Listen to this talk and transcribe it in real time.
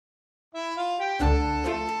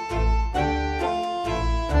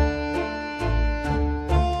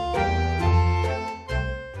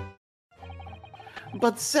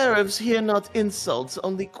But seraphs hear not insults,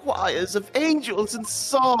 only choirs of angels in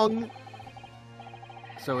song.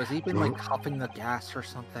 So has he been like huffing the gas or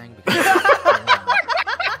something?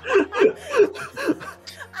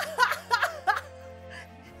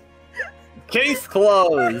 Case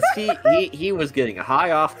closed. He was getting high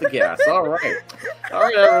off the gas. All right,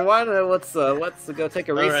 everyone. Let's go take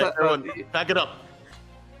a reset. Right, everyone, back it up.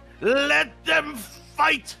 Let them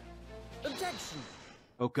fight. Objection.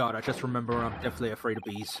 Oh god, I just remember I'm definitely afraid of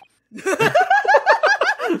bees.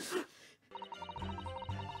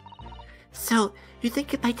 So, you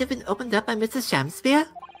think it might have been opened up by Mrs. Shamspeare?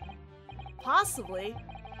 Possibly.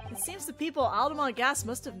 It seems the people of Aldermont Gas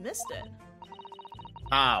must have missed it.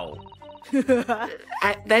 How?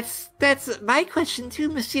 That's my question too,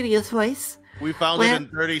 Mysterious Voice. We found it in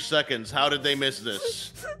 30 seconds. How did they miss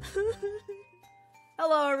this?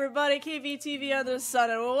 Hello everybody, KVTV on the sun,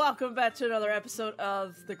 and welcome back to another episode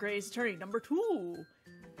of The Grey's Attorney number 2.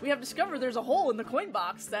 We have discovered there's a hole in the coin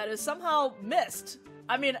box that is somehow missed.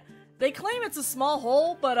 I mean, they claim it's a small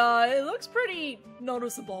hole, but it looks pretty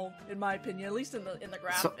noticeable, in my opinion, at least in the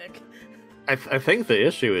graphic. So, I think the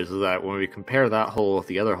issue is that when we compare that hole with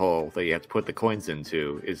the other hole that you have to put the coins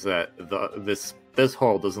into, is that this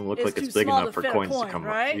hole doesn't look like it's big enough for coins to come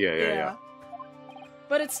right? up. Yeah.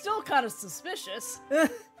 But it's still kind of suspicious.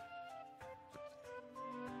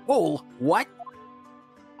 Hole? What?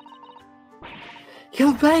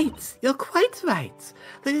 You're right. You're quite right.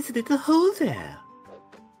 There is a little hole there.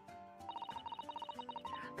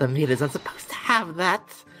 The meters aren't supposed to have that.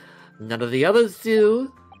 None of the others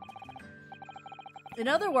do. In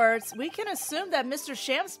other words, we can assume that Mr.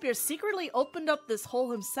 Shamspeare secretly opened up this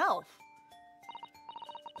hole himself.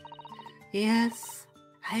 Yes,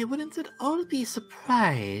 I wouldn't at all be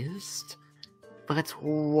surprised. But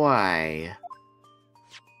why?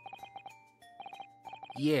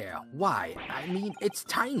 Yeah, why? I mean, it's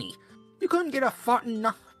tiny. You couldn't get a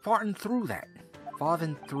farting through that.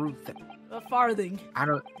 Farthing through that. A farthing. I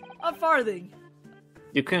don't... A farthing.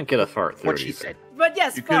 You couldn't get a fart through What it, she you said. But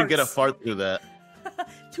yes, You farts. couldn't get a fart through that.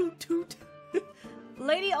 Toot toot.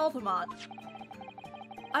 Lady Altamont,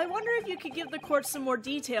 I wonder if you could give the court some more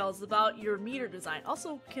details about your meter design.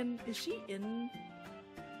 Also, is she in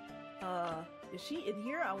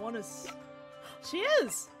here? I want to. She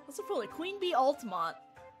is. That's a fully Queen Bee Altamont.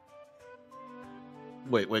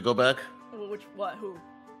 Wait, go back. Who?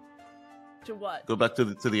 To what? Go back to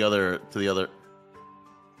the other.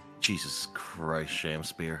 Jesus Christ,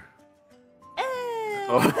 Shamspeare.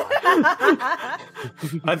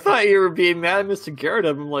 I thought you were being mad at Mr. Garrett.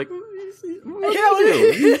 I'm like,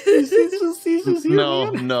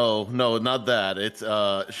 no, not that. It's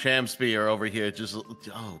Shamspeare over here. Just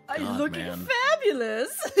God, looking man.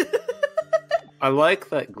 fabulous. I like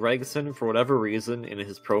that Gregson, for whatever reason, in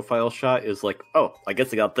his profile shot, is like, oh, I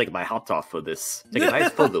guess I gotta take my hat off for this. Take a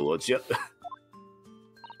nice photo, would you?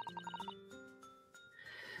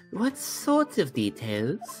 What sort of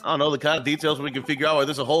details? I don't know, the kind of details we can figure out why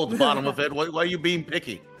there's a hole at the bottom of it. Why are you being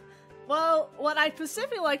picky? Well, what I'd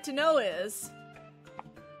specifically like to know is...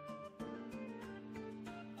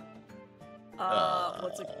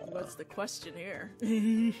 what's the question here?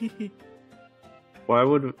 Why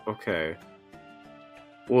would... Okay.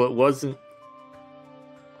 Well, it wasn't...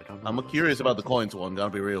 I don't know. I'm curious about the coins one, gotta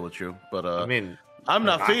be real with you. But, I mean... I'm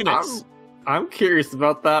not Phoenix. I'm curious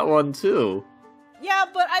about that one, too. Yeah,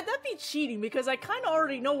 but that'd be cheating, because I kind of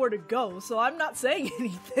already know where to go, so I'm not saying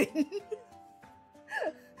anything.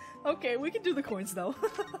 Okay, we can do the coins, though.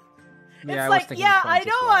 Yeah, it's like, yeah, I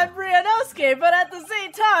know I'm Brianosuke, but at the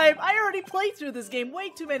same time, I already played through this game way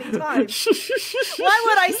too many times. Why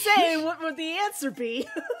would I say what would the answer be?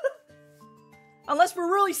 Unless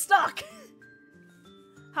we're really stuck.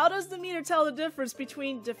 How does the meter tell the difference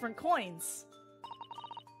between different coins?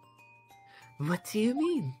 What do you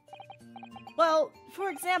mean? Well, for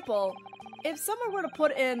example, if someone were to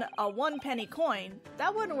put in a 1 penny coin,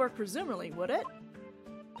 that wouldn't work presumably, would it?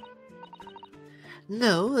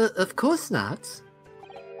 No, of course not.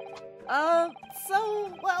 Well,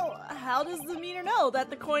 how does the meter know that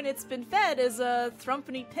the coin it's been fed is a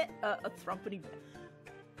thrumpany pit?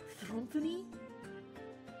 Thrumpany?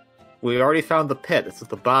 We already found the pit. It's at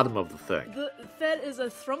the bottom of the thing. The fed is a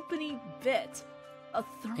thrumpany bit.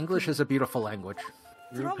 English is a beautiful language.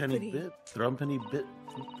 Thrumpany bit.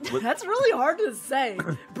 That's really hard to say.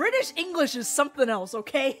 British English is something else,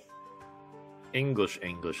 okay? English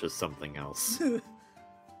is something else.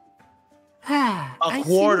 A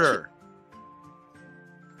quarter.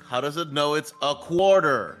 How does it know it's a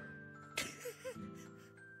quarter?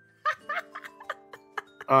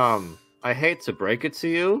 I hate to break it to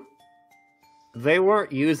you. They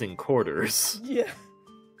weren't using quarters. Yeah.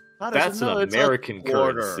 That's an American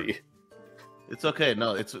currency. It's okay.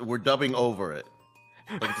 No, we're dubbing over it.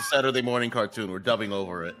 Like it's a Saturday morning cartoon. We're dubbing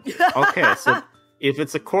over it. Okay, so if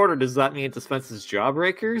it's a quarter, does that mean it dispenses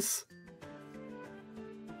jawbreakers?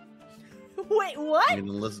 Wait, what? I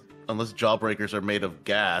mean, unless jawbreakers are made of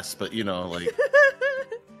gas, but you know, like...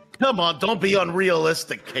 Come on, don't be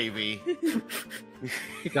unrealistic, KV.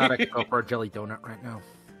 You gotta go for a jelly donut right now.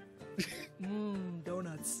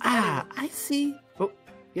 Donuts. Ah, I see. Oh,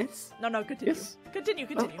 yes? No, continue. Yes. Continue.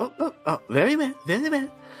 Oh, very well, very well.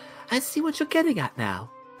 I see what you're getting at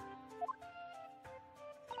now.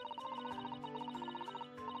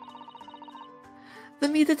 The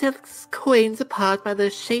meter tells coins apart by their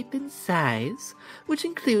shape and size, which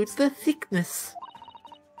includes their thickness.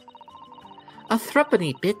 A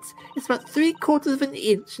threepenny bit is about 3/4 of an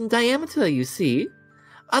inch in diameter, you see.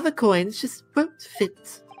 Other coins just won't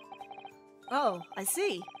fit. Oh, I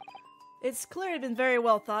see. It's clearly been very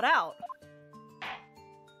well thought out.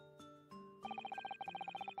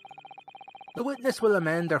 The witness will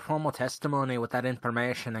amend their formal testimony with that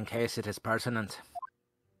information in case it is pertinent.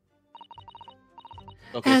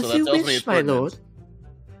 Okay, As so that you tells me wish, it's my pertinent. lord.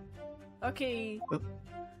 Okay. Oh.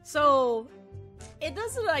 So, it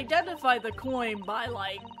doesn't identify the coin by,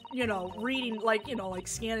 like, reading, like, like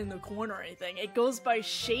scanning the coin or anything. It goes by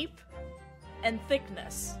shape and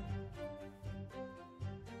thickness.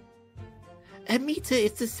 A meter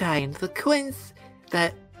is designed for coins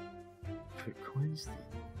that... For coins?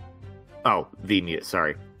 Oh, the meter,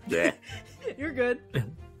 sorry. Bleh. You're good.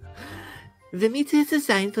 The meter is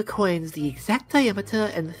designed for coins the exact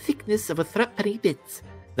diameter and thickness of a threepenny bit.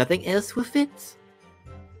 Nothing else will fit.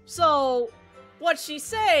 So, what she's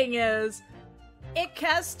saying is, it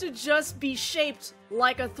has to just be shaped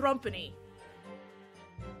like a threepenny.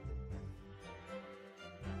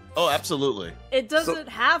 Oh, absolutely. It doesn't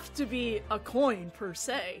have to be a coin, per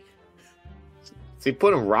se. Is he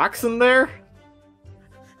putting rocks in there?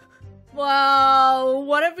 Well,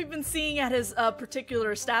 what have we been seeing at his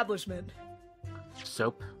particular establishment?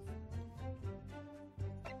 Soap.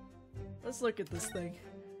 Let's look at this thing.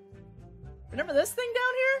 Remember this thing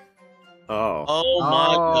down here? Oh. Oh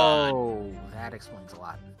my god. Oh, that explains a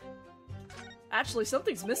lot. Actually,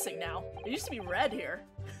 something's missing now. It used to be red here.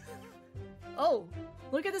 Oh,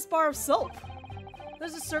 look at this bar of soap.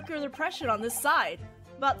 There's a circular depression on this side,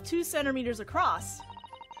 about 2 centimeters across.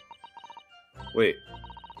 Wait.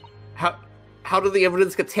 How did the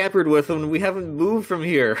evidence get tampered with when we haven't moved from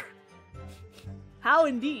here? How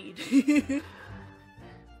indeed.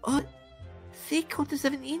 Oh, 3/4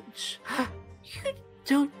 of an inch. You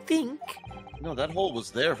don't think? No, that hole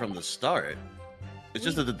was there from the start. It's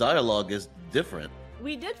just that the dialogue is different.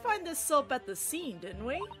 We did find this soap at the scene, didn't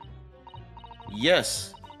we?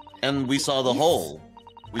 Yes, and we saw the Yes. hole.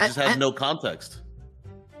 We just had no context.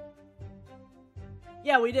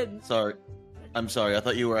 Yeah, we did. Sorry. I'm sorry, I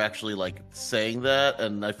thought you were actually, like, saying that,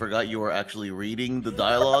 and I forgot you were actually reading the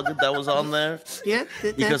dialogue that was on there. Yeah,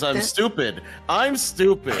 Because I'm stupid. I'm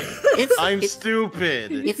stupid. I'm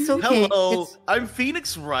stupid. It's okay. Hello, I'm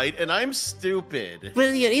Phoenix Wright, and I'm stupid.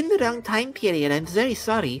 Well, you're in the wrong time period. I'm very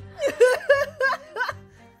sorry.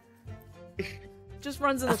 Just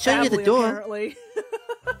runs in I'll the show you family, the door. apparently.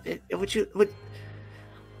 Would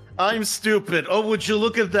I'm stupid. Oh, would you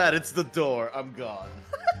look at that? It's the door. I'm gone.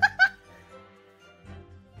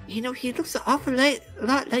 You know, he looks an awful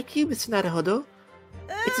lot like you, Mr. Naruhodo.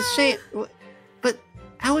 It's a shame. But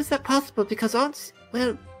how is that possible? Because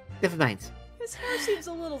well, never mind. His hair seems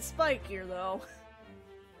a little spikier, though.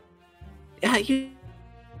 You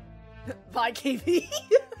Bye, KB.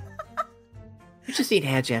 just need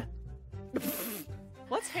hair gel.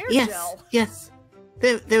 What's hair Yes, gel? yes.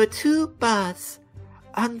 There were 2 bars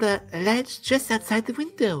on the ledge just outside the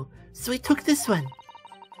window, so we took this one.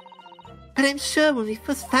 But I'm sure when we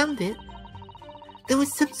first found it, there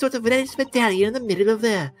was some sort of reddish medallion in the middle of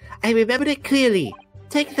there. I remember it clearly.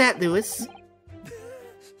 Take that, Lewis.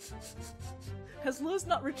 Has Lewis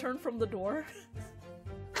not returned from the door?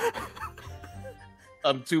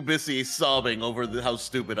 I'm too busy sobbing over how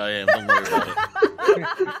stupid I am. Don't worry about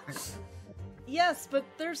it. Yes, but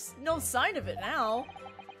there's no sign of it now.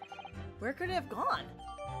 Where could it have gone?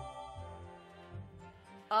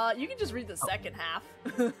 You can just read the second half.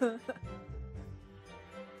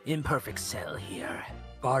 Imperfect cell here.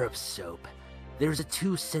 Bar of soap. There's a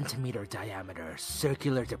 2-centimeter diameter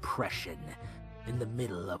circular depression in the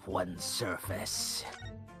middle of one surface.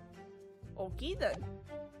 Okay then.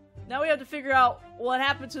 Now we have to figure out what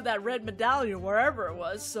happened to that red medallion wherever it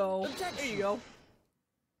was, so there you go.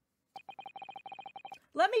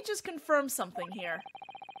 Let me just confirm something here.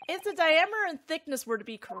 If the diameter and thickness were to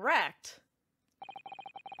be correct,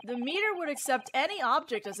 The meter would accept any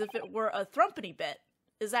object as if it were a thrumpany bit.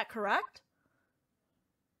 Is that correct?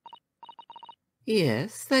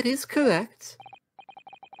 Yes, that is correct.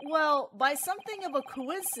 Well, by something of a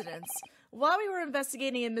coincidence, while we were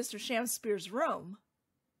investigating in Mr. Shamspear's room,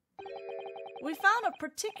 we found a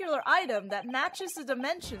particular item that matches the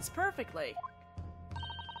dimensions perfectly.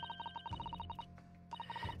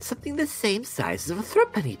 Something the same size as a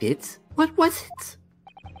threepenny bit? What was it?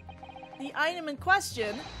 The item in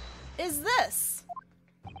question is this.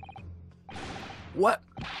 What?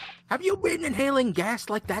 Have you been inhaling gas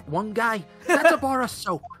like that one guy? That's a bar of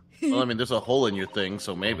soap. Well, I mean, there's a hole in your thing,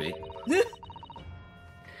 so maybe.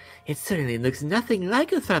 It certainly looks nothing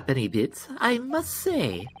like a threepenny bit, I must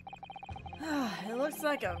say. It looks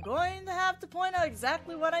like I'm going to have to point out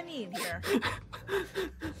exactly what I mean here.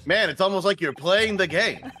 Man, it's almost like you're playing the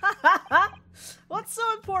game. What's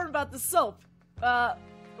so important about the soap?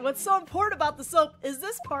 What's so important about the soap is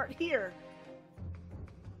this part here.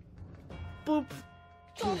 Boop.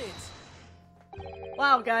 Got it.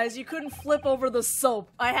 Wow, guys, you couldn't flip over the soap.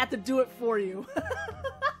 I had to do it for you.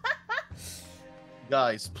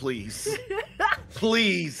 Guys, please.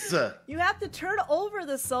 Please. You have to turn over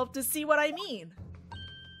the soap to see what I mean.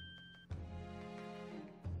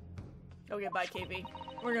 Okay, bye, KB.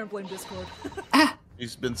 We're gonna blame Discord.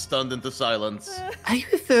 He's been stunned into silence. Are you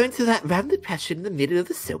referring to that round depression in the middle of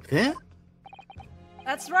the soap there?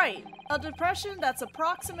 That's right. A depression that's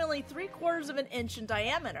approximately 3/4 of an inch in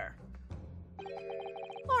diameter.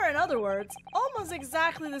 Or in other words, almost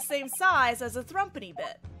exactly the same size as a thrumpany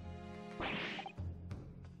bit.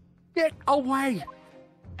 Get away!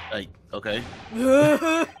 Okay.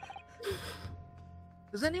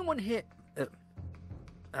 Does anyone here...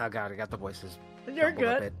 oh god, I got the voices. You're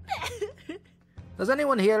good. Does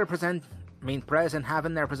anyone here present have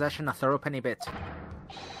in their possession a threepenny bit?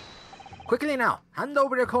 Quickly now, hand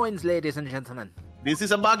over your coins, ladies and gentlemen. This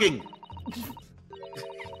is a mugging.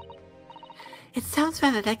 It sounds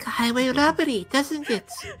rather like a highway robbery, doesn't it?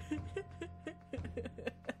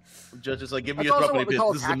 Judge is like, give me That's your also property what we bit.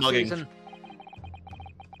 call This is a tax mugging. season.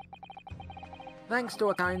 Thanks to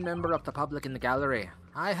a kind member of the public in the gallery,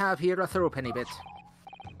 I have here a threepenny bit.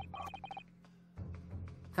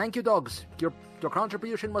 Thank you, dogs. Your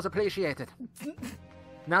contribution was appreciated.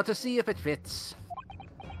 Now to see if it fits.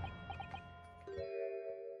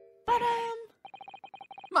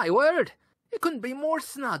 My word! It couldn't be more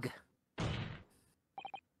snug.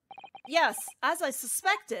 Yes, as I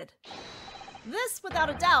suspected. This, without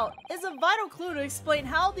a doubt, is a vital clue to explain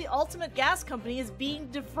how the Ultimate Gas Company is being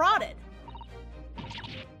defrauded.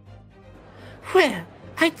 Well,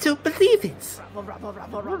 I don't believe it.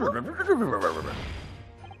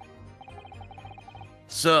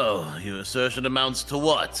 So, your assertion amounts to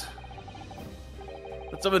what?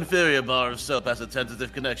 That some inferior bar of soap has a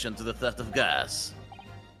tentative connection to the theft of gas.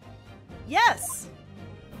 Yes!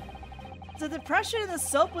 The depression in the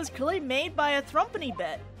soap was clearly made by a thrumpany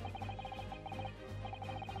bit.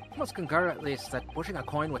 Must concur at least that pushing a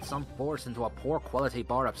coin with some force into a poor quality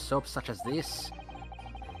bar of soap such as this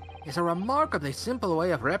is a remarkably simple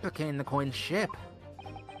way of replicating the coin's shape.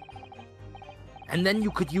 And then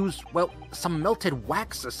you could use, well, some melted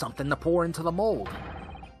wax or something to pour into the mold.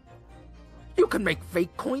 You can make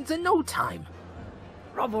fake coins in no time.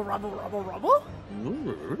 Rubble, rubble, rubble, rubble?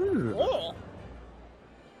 Oh.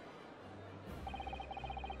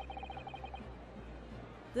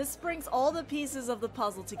 This brings all the pieces of the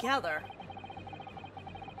puzzle together.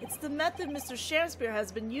 It's the method Mr. Shamspear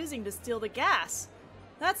has been using to steal the gas.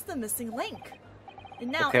 That's the missing link.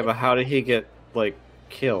 And now okay, but how did he get, like,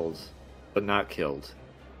 killed, but not killed?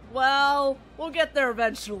 Well, we'll get there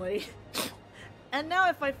eventually. And now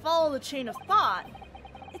if I follow the chain of thought,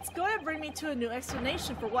 it's going to bring me to a new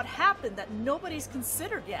explanation for what happened that nobody's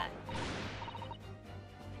considered yet.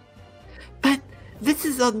 But this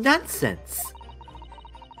is all nonsense.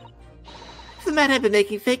 If the man had been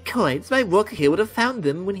making fake coins, my worker here would have found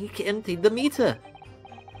them when he emptied the meter.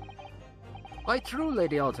 Quite true,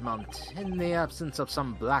 Lady Altamont. In the absence of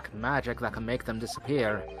some black magic that can make them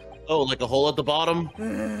disappear. Oh, like a hole at the bottom?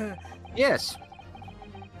 Yes.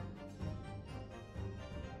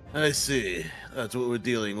 I see. That's what we're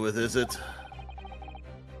dealing with, is it?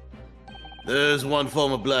 There's one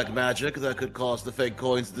form of black magic that could cause the fake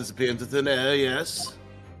coins to disappear into thin air, yes?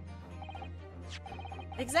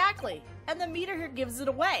 Exactly. And the meter here gives it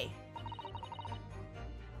away.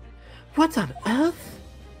 What on earth?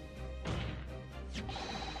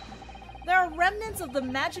 There are remnants of the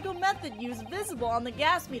magical method used visible on the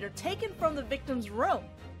gas meter taken from the victim's room.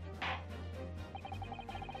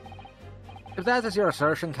 If that is your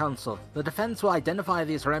assertion, Counsel, the defense will identify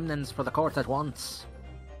these remnants for the court at once.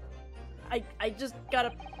 I just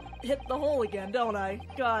gotta hit the hole again, don't I?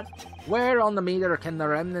 God. Where on the meter can the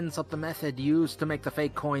remnants of the method used to make the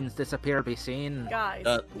fake coins disappear be seen? Guys.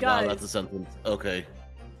 Wow, guys. that's a sentence. Okay.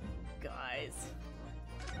 Guys.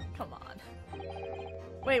 Come on.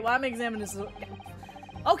 Wait, while I'm examining this...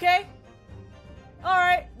 Okay.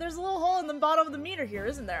 Alright, there's a little hole in the bottom of the meter here,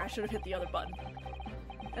 isn't there? I should have hit the other button.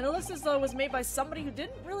 And it looks as though it was made by somebody who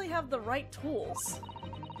didn't really have the right tools.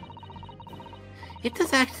 It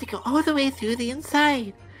does actually go all the way through the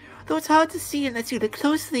inside, though it's hard to see unless you look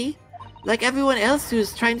closely, like everyone else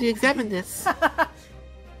who's trying to examine this.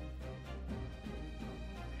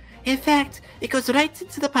 In fact, it goes right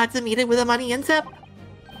into the part of the meter where the money ends up.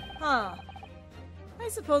 Huh. I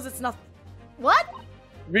suppose it's not... What?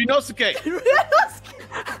 Rinosuke!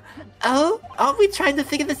 Oh, aren't we trying to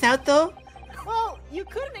figure this out, though? Well, you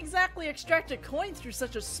couldn't exactly extract a coin through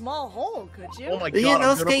such a small hole, could you? Oh my god,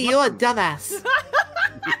 Rinosuke, you're a dumbass.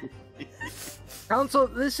 Council,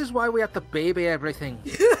 this is why we have to baby everything.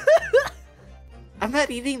 I'm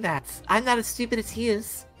not eating that. I'm not as stupid as he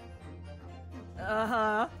is.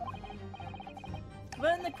 Uh-huh. But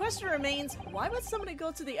then the question remains, why would somebody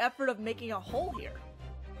go to the effort of making a hole here?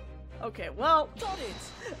 Okay, well,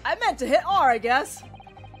 I meant to hit R, I guess.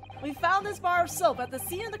 We found this bar of soap at the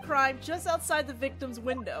scene of the crime just outside the victim's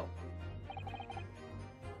window.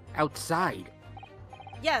 Outside?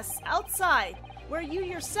 Yes, outside, where you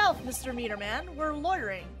yourself, Mr. Meterman, were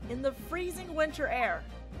loitering in the freezing winter air.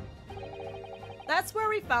 That's where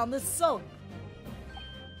we found this soap.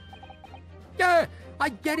 Yeah, I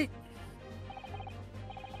get it.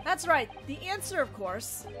 That's right. The answer, of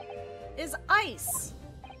course, is ice.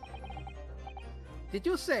 Did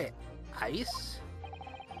you say ice?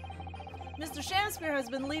 Mr. Shamspeare has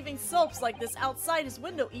been leaving soaps like this outside his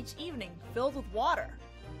window each evening, filled with water.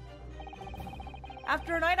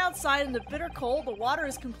 After a night outside in the bitter cold, the water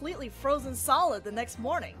is completely frozen solid the next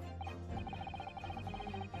morning.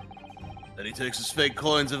 Then he takes his fake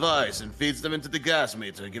coins of ice and feeds them into the gas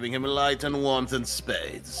meter, giving him light and warmth in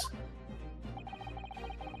spades.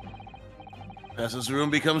 As his room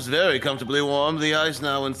becomes very comfortably warm, the ice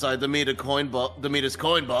now inside the meter's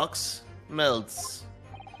coin box melts,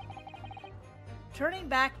 turning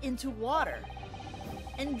back into water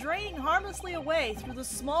and draining harmlessly away through the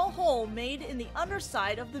small hole made in the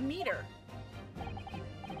underside of the meter.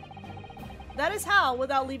 That is how,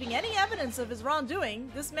 without leaving any evidence of his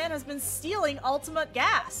wrongdoing, this man has been stealing ultimate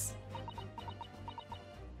gas.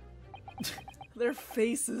 Their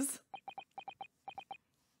faces.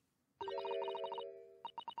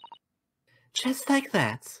 Just like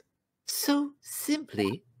that. So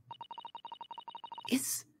simply.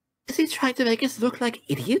 Is he trying to make us look like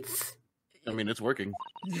idiots? I mean, it's working.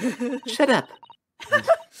 Shut up.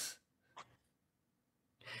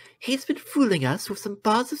 He's been fooling us with some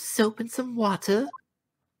bars of soap and some water.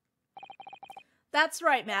 That's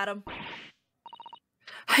right, madam.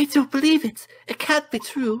 I don't believe it. It can't be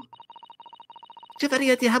true. Do you have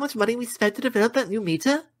any idea how much money we spent to develop that new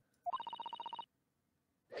meter?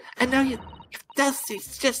 And now you've done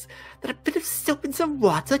just that a bit of soap and some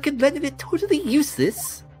water can render it totally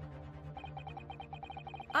useless.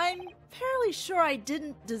 I'm fairly sure I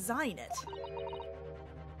didn't design it.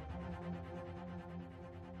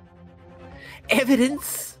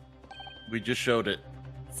 Evidence? We just showed it.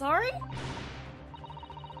 Sorry?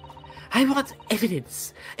 I want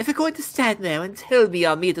evidence. If you're going to stand there and tell me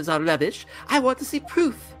our meters are rubbish, I want to see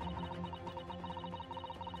proof.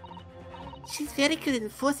 She's very good at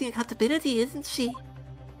enforcing accountability, isn't she?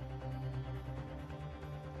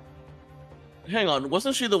 Hang on,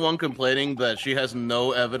 wasn't she the one complaining that she has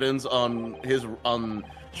no evidence on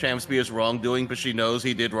Shamspeare's wrongdoing, but she knows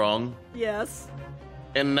he did wrong? Yes.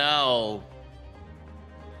 And now...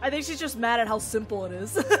 I think she's just mad at how simple it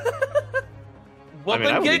is. Well, I mean,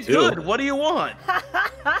 then get good. What do you want?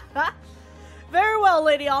 Very well,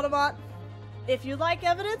 Lady Automat. If you like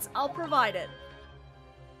evidence, I'll provide it.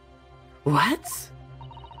 What?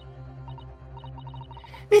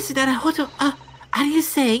 Mr. Naruhodo, are you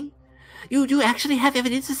saying you do actually have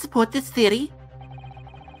evidence to support this theory?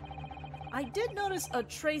 I did notice a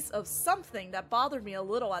trace of something that bothered me a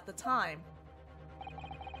little at the time.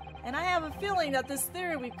 And I have a feeling that this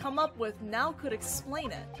theory we've come up with now could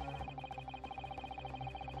explain it.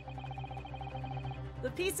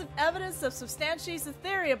 The piece of evidence that substantiates the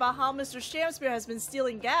theory about how Mr. Shamspeare has been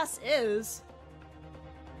stealing gas is...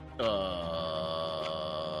 It's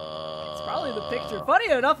probably the picture.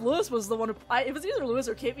 Funny enough, Lewis was the one who... it was either Lewis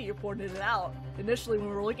or KP who pointed it out initially when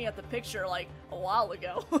we were looking at the picture, like, a while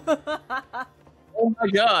ago. Oh my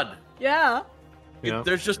god! Yeah. Yeah.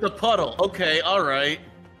 There's just a puddle. Okay, alright.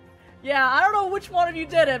 Yeah, I don't know which one of you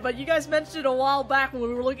did it, but you guys mentioned it a while back when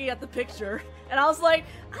we were looking at the picture. And I was like,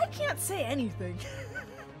 I can't say anything.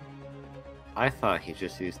 I thought he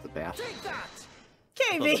just used the bathroom.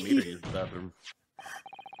 KB!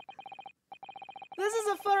 This is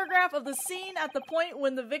a photograph of the scene at the point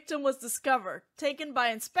when the victim was discovered, taken by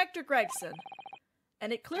Inspector Gregson.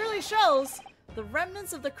 And it clearly shows the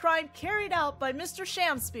remnants of the crime carried out by Mr.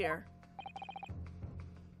 Shamspear.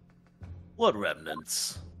 What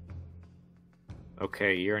remnants?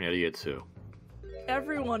 Okay, you're an idiot too.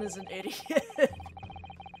 Everyone is an idiot.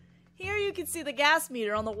 Here you can see the gas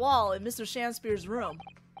meter on the wall in Mr. Shamspear's room.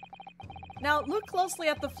 Now look closely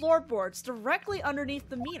at the floorboards directly underneath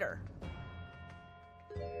the meter.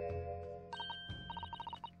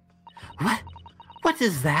 What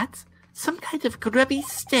is that? Some kind of grubby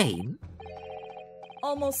stain?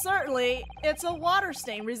 Almost certainly, it's a water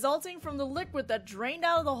stain resulting from the liquid that drained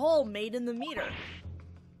out of the hole made in the meter.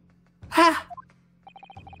 Ha!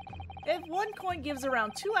 If one coin gives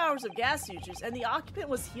around 2 hours of gas usage and the occupant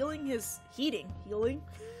was heating his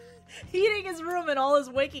room in all his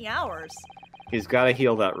waking hours. He's gotta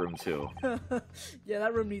heal that room too. Yeah,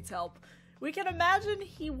 that room needs help. We can imagine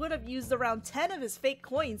he would have used around 10 of his fake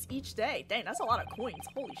coins each day. Dang, that's a lot of coins.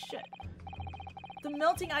 Holy shit. The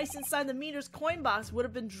melting ice inside the meter's coin box would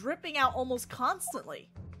have been dripping out almost constantly,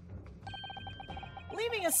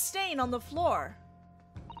 leaving a stain on the floor.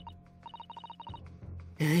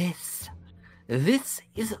 This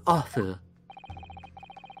is awful.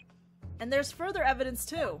 And there's further evidence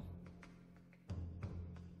too.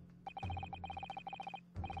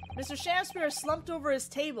 Mr. Shamspear slumped over his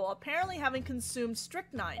table, apparently having consumed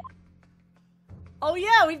strychnine. Oh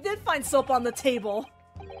yeah, we did find soap on the table.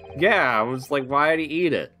 Yeah, I was like, why did he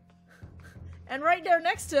eat it? And right there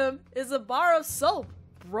next to him is a bar of soap,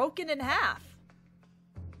 broken in half.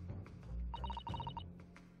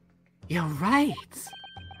 You're right.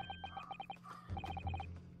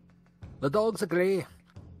 The dogs agree.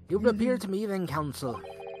 It would appear to me then, Counsel,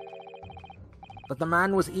 that the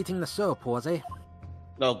man was eating the soap, was he?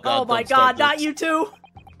 Oh, God, oh my God, not you too!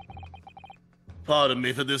 Pardon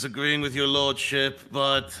me for disagreeing with your lordship,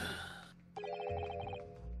 but...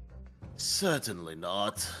 certainly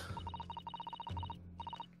not.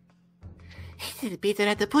 He didn't beat it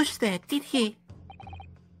at the bush there, did he?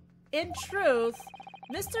 In truth,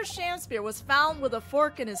 Mr. Shamspear was found with a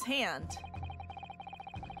fork in his hand.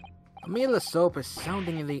 A meal of soap is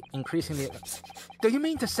sounding increasingly... Do you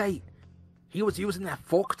mean to say he was using that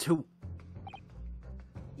fork to...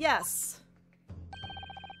 Yes.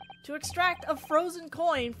 To extract a frozen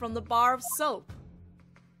coin from the bar of soap.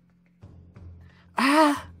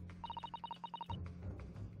 Ah!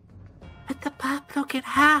 But the bar broke in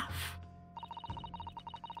half.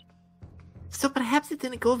 So perhaps it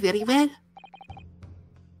didn't go very well.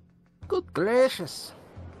 Good gracious.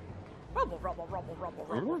 Rumble, rumble, rumble, rumble,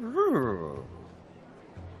 rumble.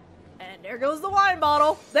 And there goes the wine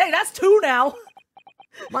bottle. Dang, that's 2 now.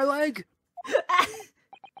 My leg.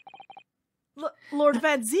 Lord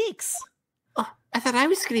Van Zeeks. Oh, I thought I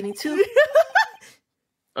was screaming too.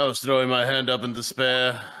 I was throwing my hand up in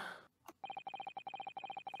despair.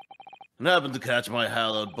 And happened to catch my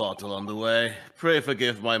hallowed bottle on the way. Pray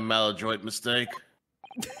forgive my maladroit mistake.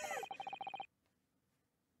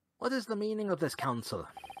 What is the meaning of this, Counsel?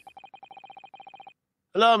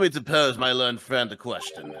 Allow me to pose my learned friend a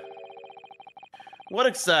question. What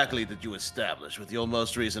exactly did you establish with your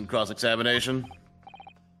most recent cross-examination?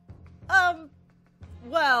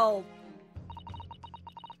 Well...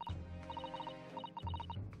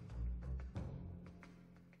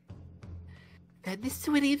 that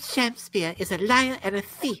Mr. William Shamspear is a liar and a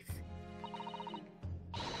thief.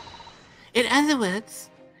 In other words,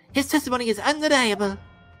 his testimony is unreliable.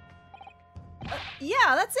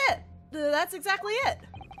 Yeah, that's it. That's exactly it.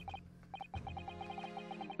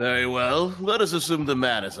 Very well. Let us assume the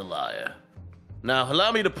man is a liar. Now,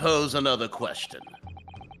 allow me to pose another question.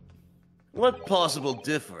 What possible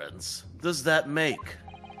difference does that make?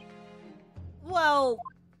 Well,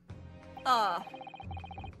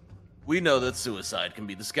 We know that suicide can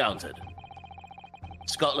be discounted.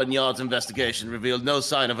 Scotland Yard's investigation revealed no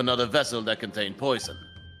sign of another vessel that contained poison.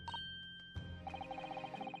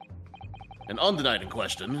 And on the night in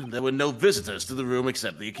question, there were no visitors to the room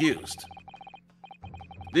except the accused.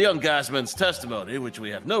 The young gasman's testimony, which we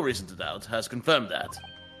have no reason to doubt, has confirmed that.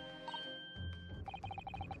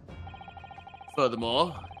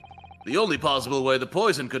 Furthermore, the only possible way the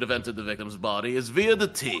poison could have entered the victim's body is via the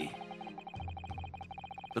tea.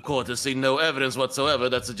 The court has seen no evidence whatsoever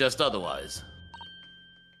that suggests otherwise.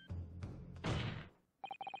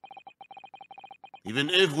 Even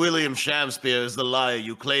if William Shamspear is the liar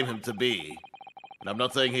you claim him to be, and I'm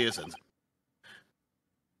not saying he isn't,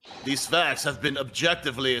 these facts have been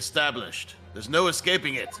objectively established. There's no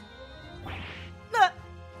escaping it.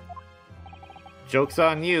 Joke's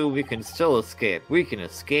on you, we can still escape. We can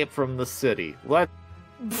escape from the city. What?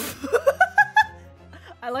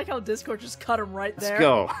 I like how Discord just cut him right there. Let's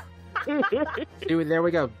go. Dude, there we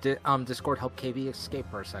go. Discord helped KB escape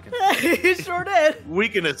for a second. He sure did. We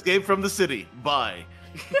can escape from the city. Bye.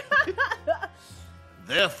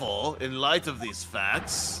 Therefore, in light of these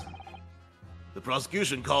facts, the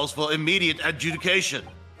prosecution calls for immediate adjudication.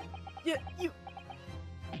 You...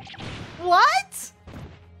 What?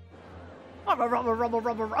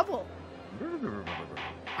 Rubble.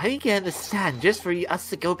 I think I understand, just for us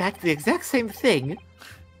to go back to the exact same thing.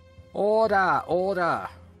 Order.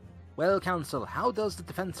 Well, counsel, how does the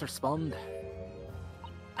defense respond?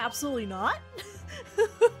 Absolutely not.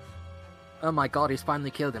 Oh my god, he's finally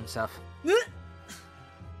killed himself.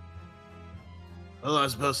 Well, I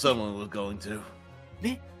suppose someone was going to.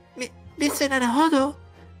 Mr. Naruhodo,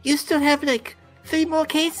 you still have, 3 more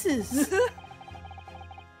cases.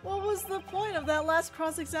 What was the point of that last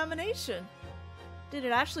cross-examination? Did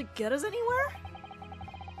it actually get us anywhere?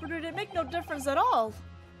 Or did it make no difference at all?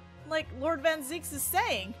 Like Lord Van Zeeks is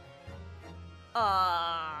saying.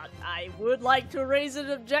 I would like to raise an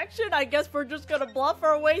objection. I guess we're just gonna bluff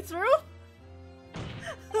our way through?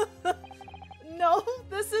 No,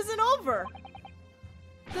 this isn't over.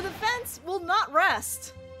 The defense will not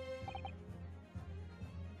rest.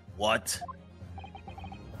 What?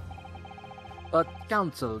 But,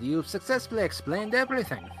 counsel, you've successfully explained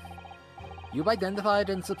everything. You've identified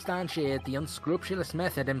and substantiated the unscrupulous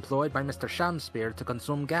method employed by Mr. Shamspear to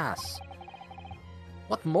consume gas.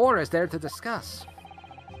 What more is there to discuss?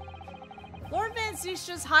 Lord Van Zeeks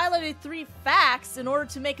just highlighted 3 facts in order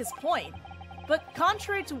to make his point. But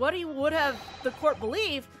contrary to what he would have the court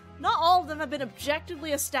believe, not all of them have been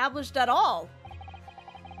objectively established at all.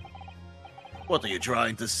 What are you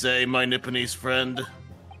trying to say, my Nipponese friend?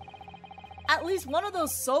 At least one of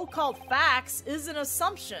those so-called facts is an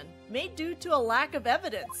assumption, made due to a lack of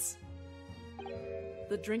evidence.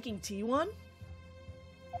 The drinking tea one?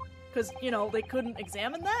 Because, they couldn't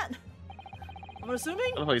examine that? I'm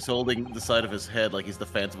assuming? I don't know, he's holding the side of his head like he's the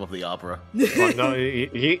Phantom of the Opera. Well, no,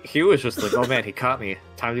 he was just like, oh man, he caught me.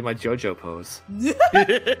 Time to do my JoJo pose.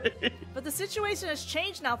 But the situation has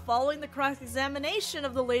changed now following the cross-examination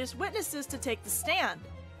of the latest witnesses to take the stand.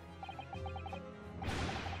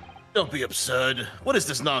 Don't be absurd. What is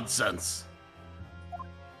this nonsense?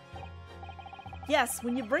 Yes,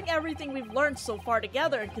 when you bring everything we've learned so far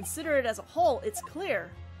together and consider it as a whole, it's clear.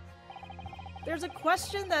 There's a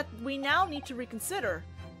question that we now need to reconsider.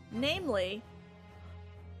 Namely,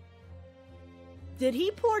 did he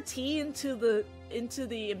pour tea into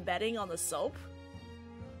the embedding on the soap?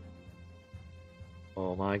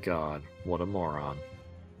 Oh my god, what a moron.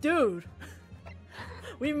 Dude.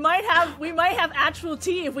 We might have actual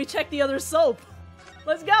tea if we check the other soap.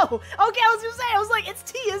 Let's go. Okay, I was like, it's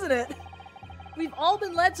tea, isn't it? We've all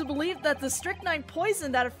been led to believe that the strychnine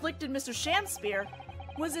poison that afflicted Mr. Shamspear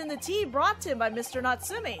was in the tea brought to him by Mr.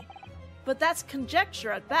 Natsumi. But that's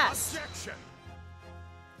conjecture at best. Objection!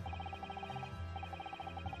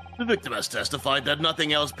 The victim has testified that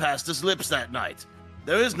nothing else passed his lips that night.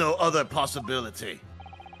 There is no other possibility.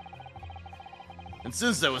 And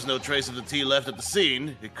since there was no trace of the tea left at the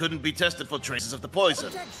scene, it couldn't be tested for traces of the poison.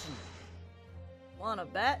 Objection. Wanna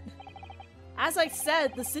bet? As I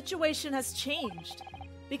said, the situation has changed.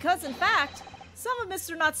 Because, in fact, some of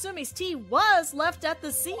Mr. Natsumi's tea was left at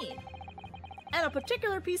the scene. And a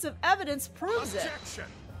particular piece of evidence proves Objection.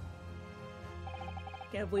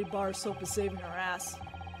 Can't believe bar soap is saving her ass.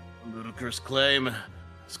 Ludicrous claim.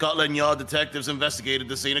 Scotland Yard detectives investigated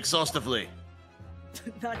the scene exhaustively.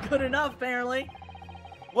 Not good enough, apparently.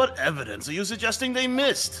 What evidence are you suggesting they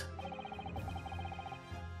missed?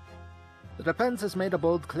 The defense has made a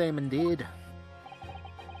bold claim indeed.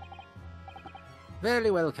 Very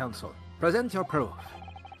well, counsel. Present your proof.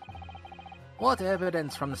 What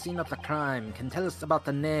evidence from the scene of the crime can tell us about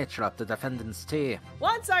the nature of the defendant's tea?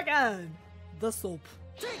 Once again, the soap.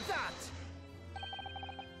 Take that!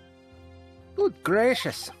 Good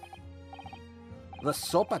gracious. The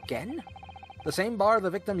soap again? The same bar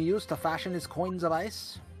the victim used to fashion his coins of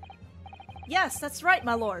ice? Yes, that's right,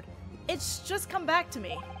 my lord. It's just come back to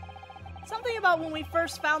me. Something about when we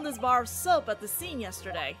first found this bar of soap at the scene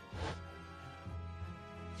yesterday.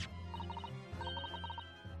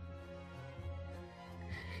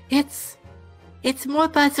 It's more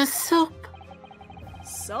bars of soap.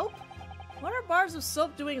 Soap? What are bars of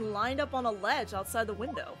soap doing lined up on a ledge outside the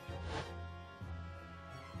window?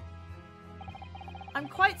 I'm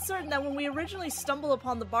quite certain that when we originally stumbled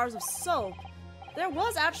upon the bars of soap, there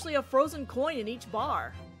was actually a frozen coin in each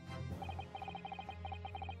bar.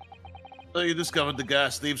 So you discovered the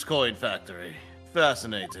gas thieves' coin factory.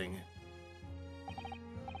 Fascinating.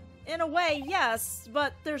 In a way, yes,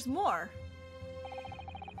 but there's more.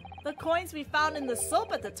 The coins we found in the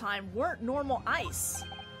soap at the time weren't normal ice.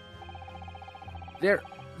 There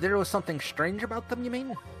was something strange about them, you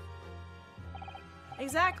mean?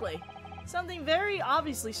 Exactly. Something very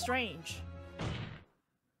obviously strange.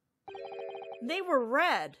 They were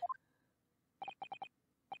red.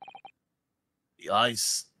 The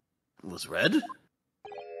ice was red?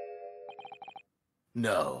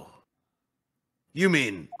 No. You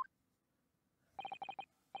mean...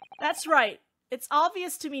 That's right. It's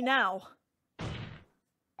obvious to me now.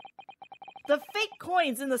 The fake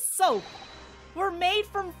coins in the soap were made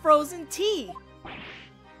from frozen tea.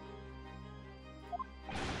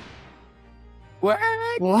 What?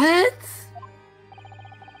 What?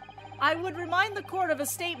 I would remind the court of a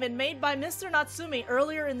statement made by Mr. Natsume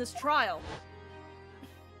earlier in this trial.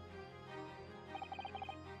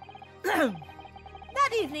 That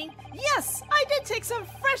evening, yes, I did take some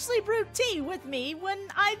freshly brewed tea with me when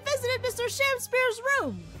I visited Mr. Shamspear's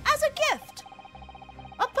room as a gift.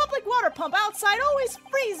 A public water pump outside always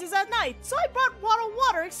freezes at night, so I brought bottled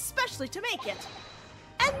water especially to make it.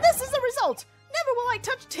 And this is the result. Never will I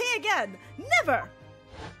touch tea again. Never!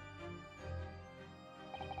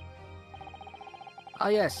 Ah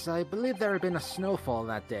yes, I believe there had been a snowfall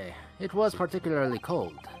that day. It was particularly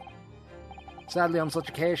cold. Sadly, on such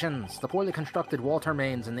occasions, the poorly constructed water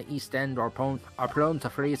mains in the East End are prone to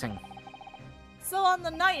freezing. So on the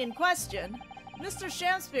night in question, Mr.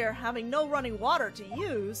 Shamspear, having no running water to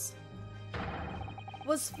use,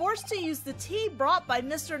 was forced to use the tea brought by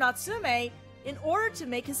Mr. Natsume in order to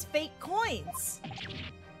make his fake coins.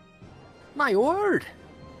 My word!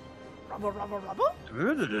 Rubble, rubble, rubble?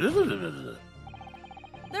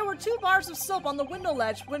 There were 2 bars of soap on the window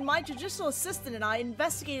ledge when my judicial assistant and I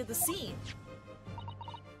investigated the scene.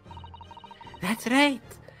 That's right.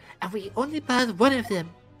 And we only bought one of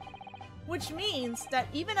them. Which means that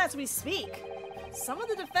even as we speak, some of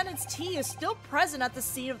the defendant's tea is still present at the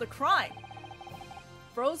scene of the crime.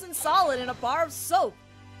 Frozen solid in a bar of soap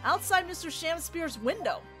outside Mr. Shamspear's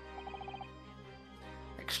window.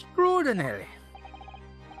 Extraordinary.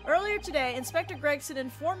 Earlier today, Inspector Gregson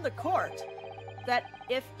informed the court that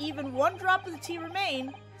if even 1 drop of the tea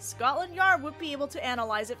remained, Scotland Yard would be able to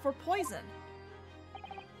analyze it for poison.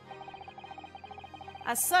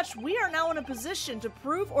 As such, we are now in a position to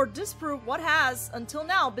prove or disprove what has, until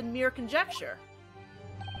now, been mere conjecture.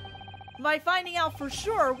 By finding out for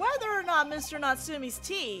sure whether or not Mr. Natsume's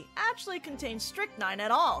tea actually contains strychnine at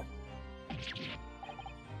all.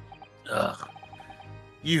 Ugh.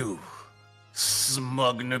 You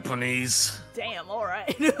smug Nipponese. Damn,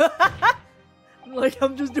 alright. Like,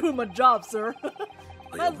 I'm just doing my job, sir.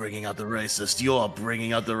 You're bringing out the racist. You're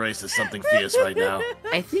bringing out the racist something fierce right now.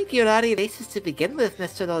 I think you're already racist to begin with,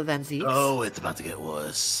 Mr. Lord Van Zeeks. Oh, it's about to get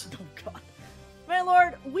worse. Oh, God. My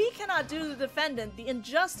lord, we cannot do the defendant the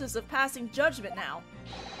injustice of passing judgment now.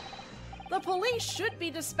 The police should be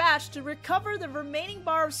dispatched to recover the remaining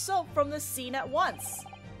bar of soap from the scene at once.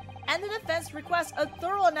 And the defense requests a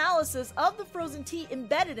thorough analysis of the frozen tea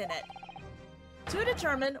embedded in it to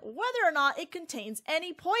determine whether or not it contains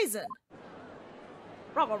any poison.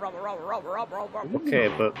 Okay,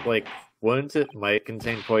 but, like, wouldn't it might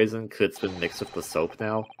contain poison because it's been mixed with the soap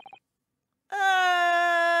now?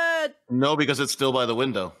 No, because it's still by the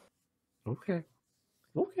window. Okay.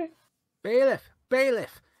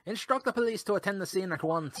 Bailiff! Instruct the police to attend the scene at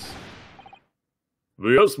once.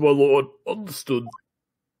 Yes, my lord. Understood.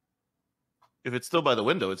 If it's still by the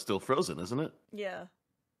window, it's still frozen, isn't it? Yeah.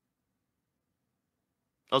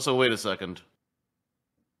 Also, wait a second.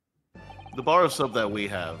 The bar of soap that we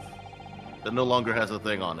have, that no longer has a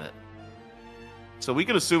thing on it. So we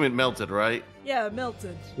can assume it melted, right? Yeah, it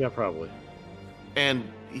melted. Yeah, probably. And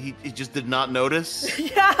he just did not notice?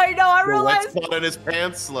 Yeah, I know, I realized. The wet spot in his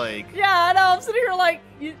pants, like... Yeah, I know, I'm sitting here like,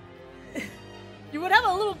 you would have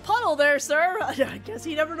a little puddle there, sir. I guess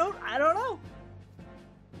he never known. I don't know.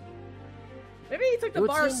 Maybe he took the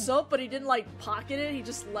bar of soap, but he didn't, like, pocket it. He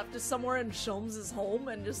just left it somewhere in Sholmes' home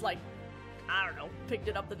and just, like, I don't know, picked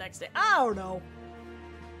it up the next day. I don't know.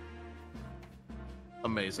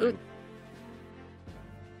 Amazing.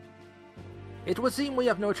 It would seem we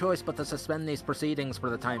have no choice but to suspend these proceedings for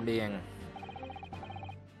the time being.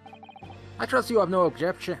 I trust you have no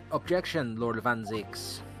objection, Lord Van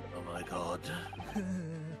Zeeks. Oh my god.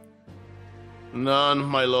 None,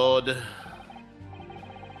 my lord.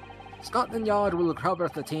 Scotland Yard will recover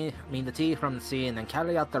the tea from the scene and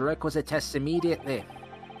carry out the requisite tests immediately.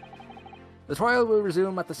 The trial will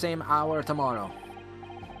resume at the same hour tomorrow.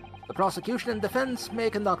 The prosecution and defence may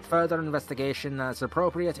conduct further investigation as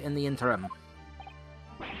appropriate in the interim.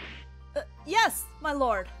 Yes, my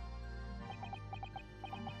lord.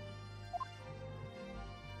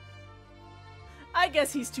 I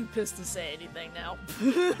guess he's too pissed to say anything now.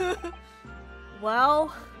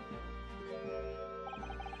 Well...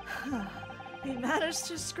 we managed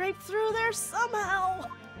to scrape through there somehow.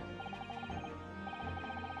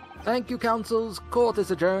 Thank you, counsels. Court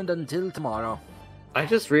is adjourned until tomorrow. I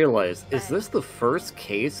just realized, is this the first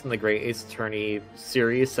case in the Great Ace Attorney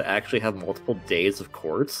series to actually have multiple days of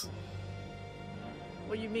courts?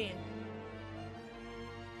 What do you mean?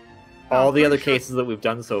 All the other cases that we've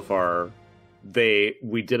done so far,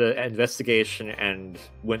 we did an investigation and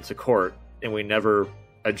went to court, and we never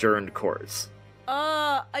adjourned courts.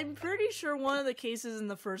 I'm pretty sure one of the cases in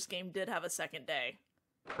the first game did have a second day.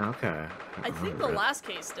 Okay. I think the last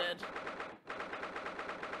case did.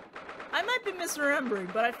 I might be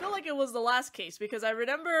misremembering, but I feel like it was the last case, because I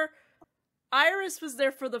remember Iris was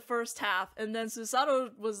there for the first half, and then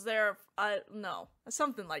Susato was there, no,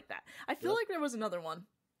 something like that. I feel like there was another one.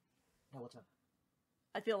 What's up?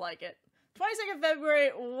 I feel like it. 22nd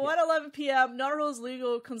February, 1:11 p.m., Naruto's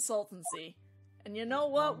Legal Consultancy. And you know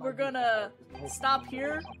what? We're gonna stop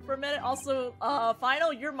here for a minute. Also,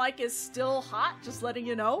 Final, your mic is still hot, just letting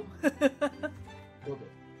you know.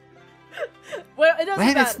 Well, it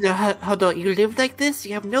doesn't matter. How don't you live like this?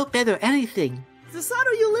 You have no bed or anything.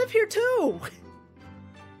 Susato, you live here too!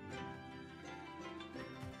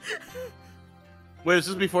 Wait, is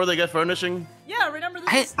this before they get furnishing? Yeah, remember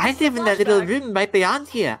this I live in that little room right beyond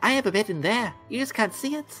here. I have a bed in there. You just can't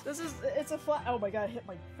see it. It's a oh my god, I hit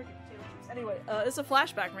my freaking potato chips. Anyway, it's a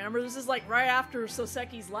flashback, remember? This is like right after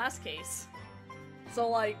Soseki's last case. So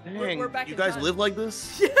like, we're back in time. You guys live like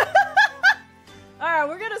this? Alright,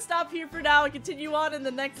 we're gonna stop here for now and continue on in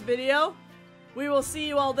the next video. We will see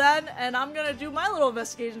you all then, and I'm gonna do my little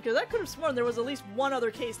investigation, because I could have sworn there was at least one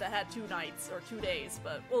other case that had 2 nights, or 2 days,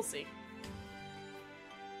 but we'll see.